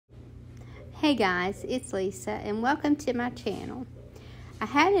Hey guys, it's Lisa and welcome to my channel. I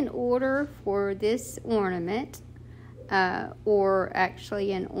had an order for this ornament, or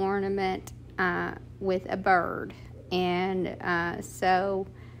actually an ornament with a bird. And so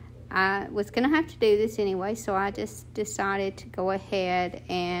I was going to have to do this anyway, so I just decided to go ahead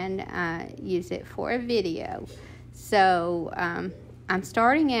and use it for a video. So I'm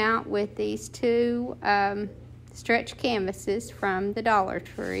starting out with these two stretch canvases from the Dollar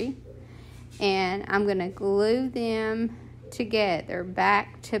Tree. And I'm going to glue them together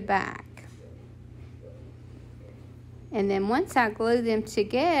back to back. And then once I glue them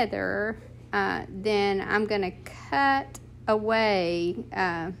together, then I'm going to cut away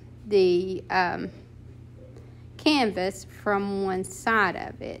the canvas from one side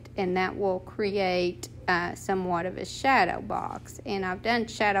of it. And that will create somewhat of a shadow box. And I've done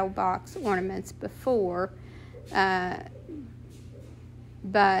shadow box ornaments before,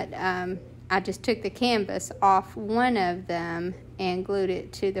 but I just took the canvas off one of them and glued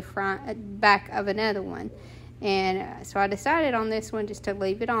it to the back of another one. And so I decided on this one just to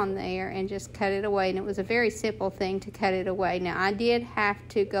leave it on there and just cut it away. And it was a very simple thing to cut it away. Now I did have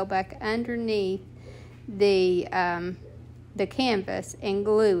to go back underneath the canvas and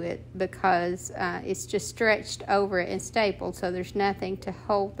glue it because it's just stretched over it and stapled, so there's nothing to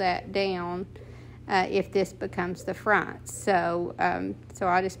hold that down if this becomes the front. So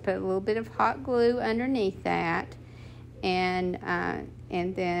I just put a little bit of hot glue underneath that, and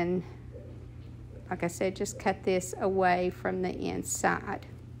then, like I said, just cut this away from the inside.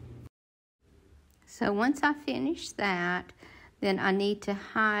 So once I finish that, then I need to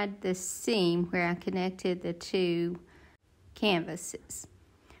hide the seam where I connected the two canvases.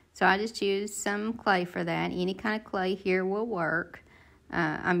 So I just used some clay for that. Any kind of clay here will work.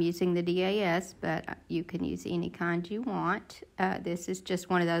 I'm using the DAS, but you can use any kind you want. This is just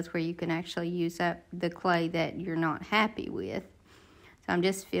one of those where you can actually use up the clay that you're not happy with. So I'm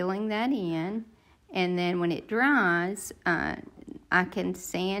just filling that in, and then when it dries, I can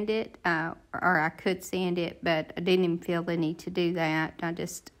sand it, or I could sand it, but I didn't even feel the need to do that. I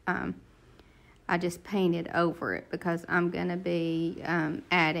just painted over it because I'm going to be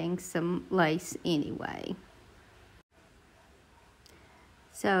adding some lace anyway.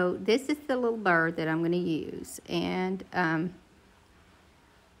 So this is the little bird that I'm going to use, and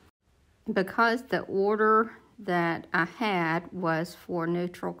because the order that I had was for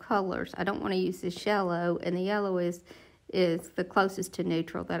neutral colors, I don't want to use this yellow, and the yellow is the closest to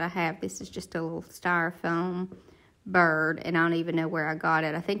neutral that I have. This is just a little styrofoam bird, and I don't even know where I got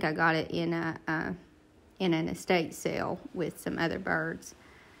it. I think I got it in an estate sale with some other birds.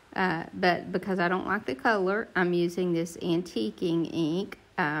 But because I don't like the color, I'm using this antiquing ink.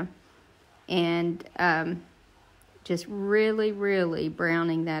 And just really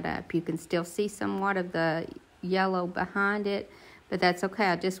browning that up. You can still see somewhat of the yellow behind it, but that's okay.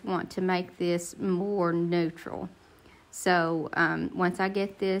 I just want to make this more neutral. So once I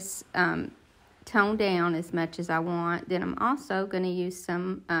get this toned down as much as I want, then I'm also going to use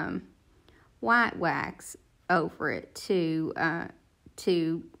some white wax over it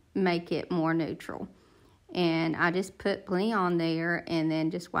to make it more neutral. And I just put plenty on there and then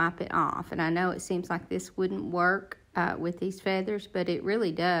just wipe it off. And I know it seems like this wouldn't work with these feathers, but it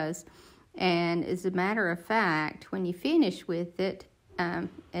really does. And as a matter of fact, when you finish with it,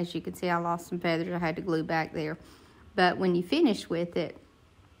 as you can see, I lost some feathers. I had to glue back there. But when you finish with it,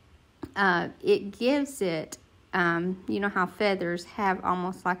 it gives it, you know how feathers have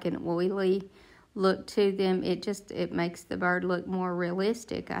almost like an oily look to them. It makes the bird look more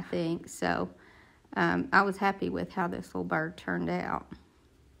realistic, I think. So I was happy with how this little bird turned out.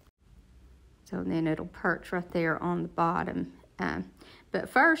 So then it'll perch right there on the bottom. But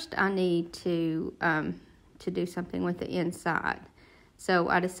first I need to do something with the inside. So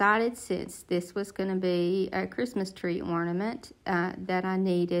I decided, since this was going to be a Christmas tree ornament, that I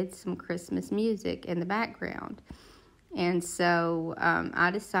needed some Christmas music in the background. And so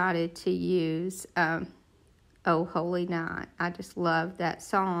I decided to use Oh Holy Night. I just love that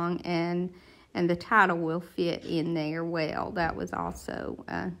song, and the title will fit in there well. That was also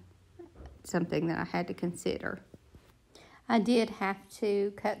something that I had to consider. I did have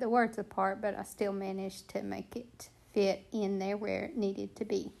to cut the words apart, but I still managed to make it fit in there where it needed to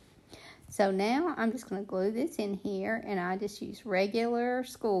be. So now I'm just going to glue this in here, and I just use regular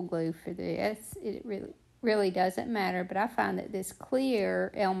school glue for this. It really doesn't matter, but I find that this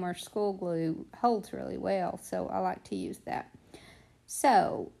clear Elmer school glue holds really well, so I like to use that.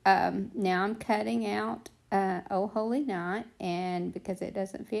 So now I'm cutting out Oh Holy Night, and because it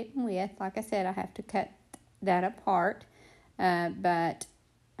doesn't fit in width, like I said, I have to cut that apart. But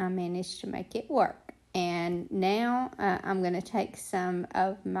I managed to make it work. And now I'm going to take some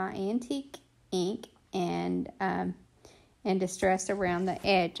of my antique ink and distress around the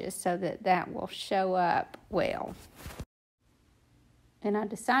edges so that will show up well. And I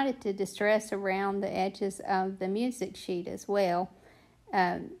decided to distress around the edges of the music sheet as well,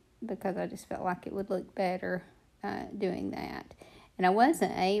 because I just felt like it would look better doing that. And I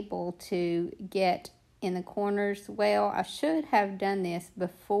wasn't able to get in the corners well. I should have done this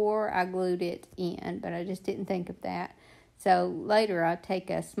before I glued it in, but I just didn't think of that. So later I'll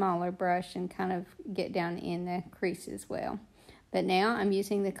take a smaller brush and kind of get down in the creases well. But now I'm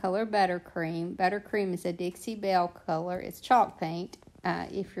using the color Buttercream. Buttercream is a Dixie Belle color. It's chalk paint.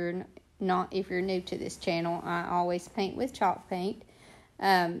 If you're new to this channel, I always paint with chalk paint,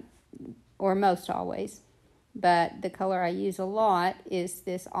 or most always. But the color I use a lot is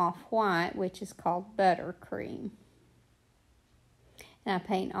this off-white, which is called Buttercream. And I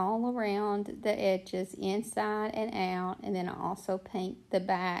paint all around the edges, inside and out, and then I also paint the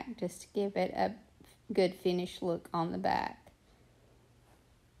back just to give it a good finished look on the back.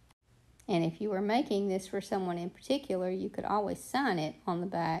 And if you were making this for someone in particular, you could always sign it on the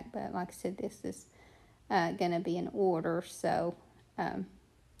back. But like I said, this is going to be an order. So,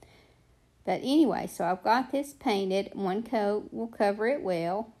 but anyway, so I've got this painted. One coat will cover it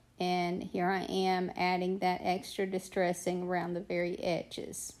well. And here I am adding that extra distressing around the very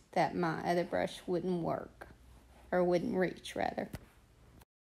edges that my other brush wouldn't work, or wouldn't reach rather.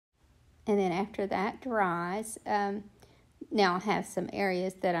 And then after that dries, now I have some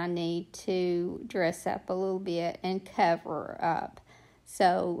areas that I need to dress up a little bit and cover up.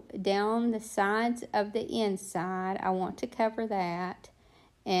 So down the sides of the inside, I want to cover that,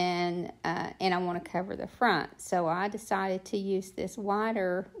 and I want to cover the front. So I decided to use this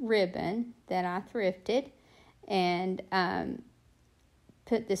wider ribbon that I thrifted and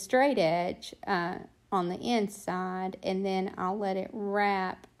put the straight edge on the inside, and then I'll let it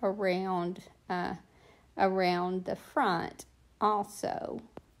wrap around the front also.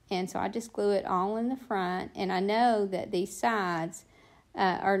 And so I just glue it all in the front, and I know that these sides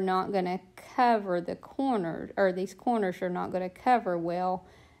are not going to cover the corners, or these corners are not going to cover well.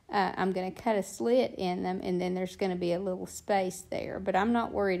 I'm going to cut a slit in them, and then there's going to be a little space there. But I'm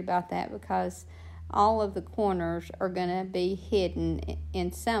not worried about that because all of the corners are going to be hidden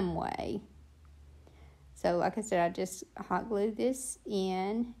in some way. So like I said, I just hot glue this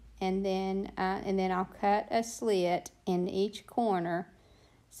in, and then I'll cut a slit in each corner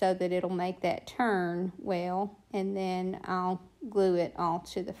so that it'll make that turn well, and then I'll glue it all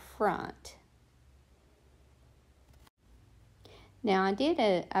to the front. Now I did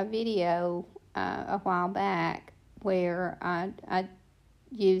a video a while back where I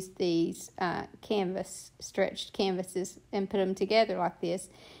used these stretched canvases and put them together like this,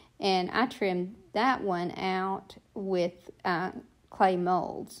 and I trimmed that one out with clay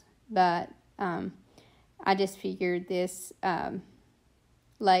molds, but I just figured this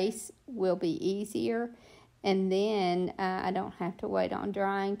lace will be easier, and then I don't have to wait on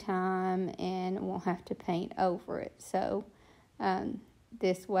drying time and won't have to paint over it. So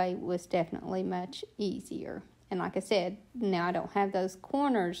this way was definitely much easier. And like I said, now I don't have those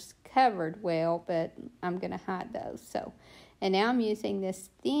corners covered well, but I'm going to hide those. So, and now I'm using this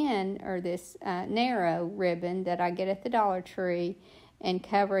thin, or this narrow ribbon that I get at the Dollar Tree, and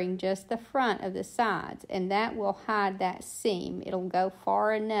covering just the front of the sides, and that will hide that seam. It'll go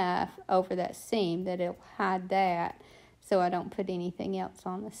far enough over that seam that it'll hide that, so I don't put anything else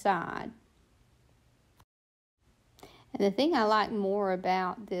on the side. And the thing I like more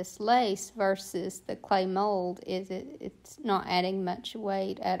about this lace versus the clay mold is it's not adding much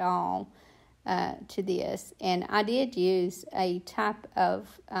weight at all to this. And I did use a type of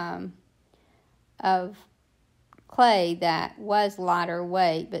clay that was lighter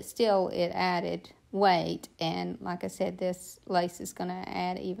weight, but still it added weight, and like I said, this lace is going to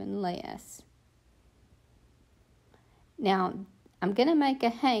add even less. Now I'm going to make a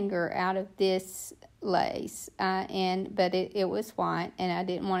hanger out of this lace, but it was white, and I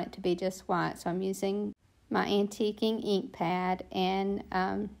didn't want it to be just white, so I'm using my antiquing ink pad and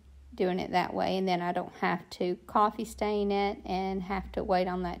doing it that way, and then I don't have to coffee stain it and have to wait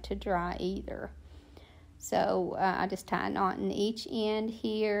on that to dry either. So I just tie a knot in each end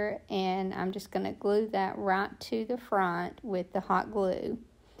here, and I'm just going to glue that right to the front with the hot glue.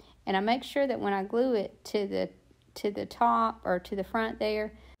 And I make sure that when I glue it to the top or to the front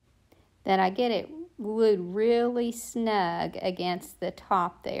there, that I get it glued really snug against the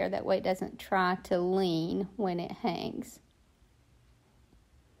top there. That way it doesn't try to lean when it hangs.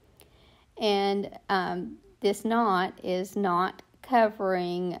 And this knot is not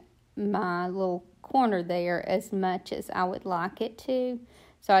covering my little corner there as much as I would like it to.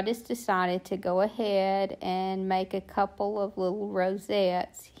 So I just decided to go ahead and make a couple of little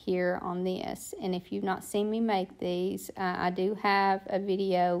rosettes here on this. And if you've not seen me make these, I do have a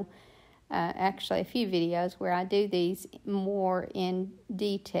video, actually a few videos where I do these more in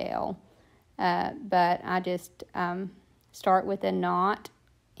detail. But I just start with a knot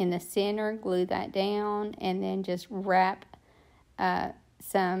in the center, glue that down, and then just wrap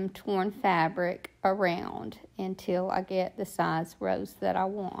some torn fabric around until I get the size rose that I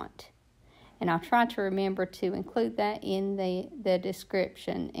want. And I'll try to remember to include that in the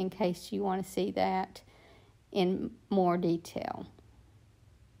description in case you want to see that in more detail.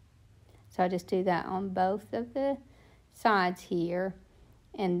 So I just do that on both of the sides here,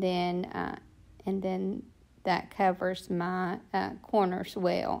 and then that covers my corners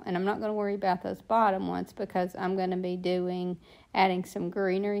well. And I'm not going to worry about those bottom ones because I'm going to be adding some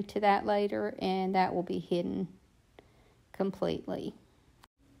greenery to that later, and that will be hidden completely.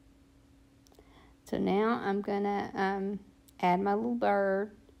 So now I'm going to add my little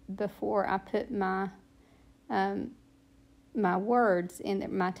bird before I put my my words in there,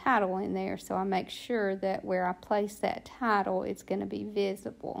 my title in there, so I make sure that where I place that title, it's going to be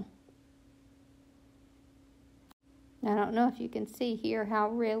visible. I don't know if you can see here how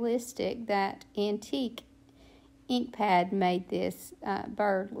realistic that antique ink pad made this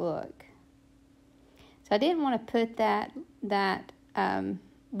bird look. So I didn't want to put that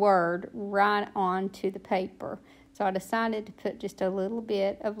word right onto the paper. So I decided to put just a little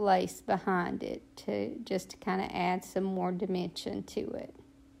bit of lace behind it to kind of add some more dimension to it.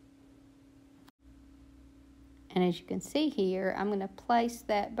 And as you can see here, I'm going to place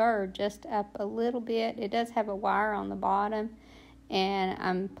that bird just up a little bit. It does have a wire on the bottom, and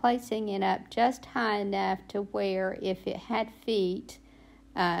I'm placing it up just high enough to where if it had feet,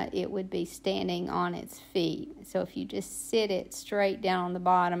 it would be standing on its feet. So if you just sit it straight down on the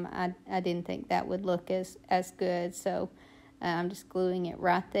bottom, I didn't think that would look as good. So I'm just gluing it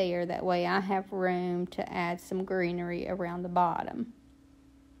right there. That way I have room to add some greenery around the bottom.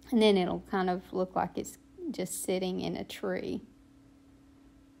 And then it'll kind of look like it's just sitting in a tree.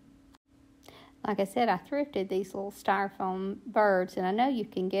 Like I said, I thrifted these little styrofoam birds, and I know you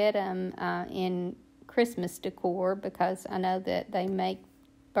can get them in Christmas decor because I know that they make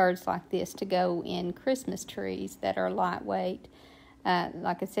birds like this to go in Christmas trees that are lightweight.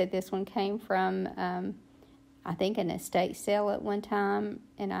 Like I said, this one came from I think an estate sale at one time,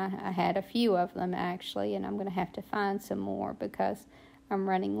 and I had a few of them actually, and I'm going to have to find some more because I'm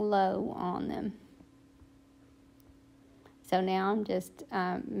running low on them. So now I'm just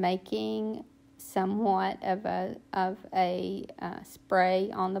making somewhat of a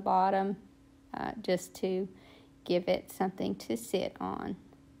spray on the bottom just to give it something to sit on.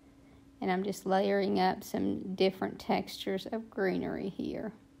 And I'm just layering up some different textures of greenery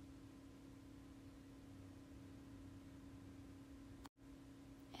here.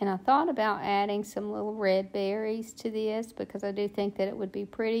 And I thought about adding some little red berries to this because I do think that it would be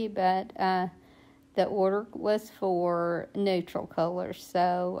pretty, but the order was for neutral colors,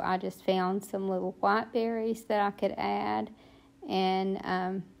 so I just found some little white berries that I could add,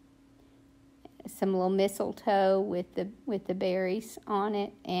 and some little mistletoe with the berries on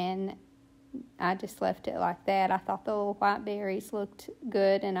it, and I just left it like that. I thought the little white berries looked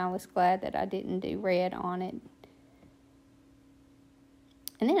good, and I was glad that I didn't do red on it.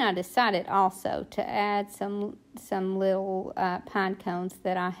 And then I decided also to add some little pine cones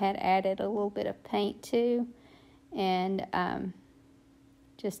that I had added a little bit of paint to, and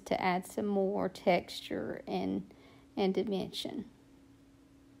just to add some more texture and dimension.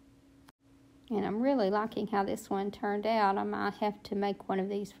 And I'm really liking how this one turned out. I might have to make one of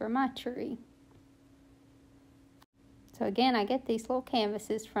these for my tree. So again, I get these little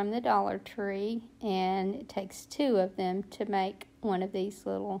canvases from the Dollar Tree, and it takes 2 of them to make one of these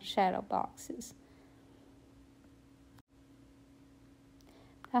little shadow boxes.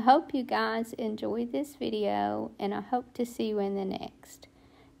 I hope you guys enjoyed this video, and I hope to see you in the next.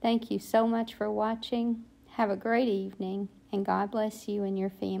 Thank you so much for watching. Have a great evening, and God bless you and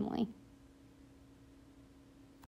your family.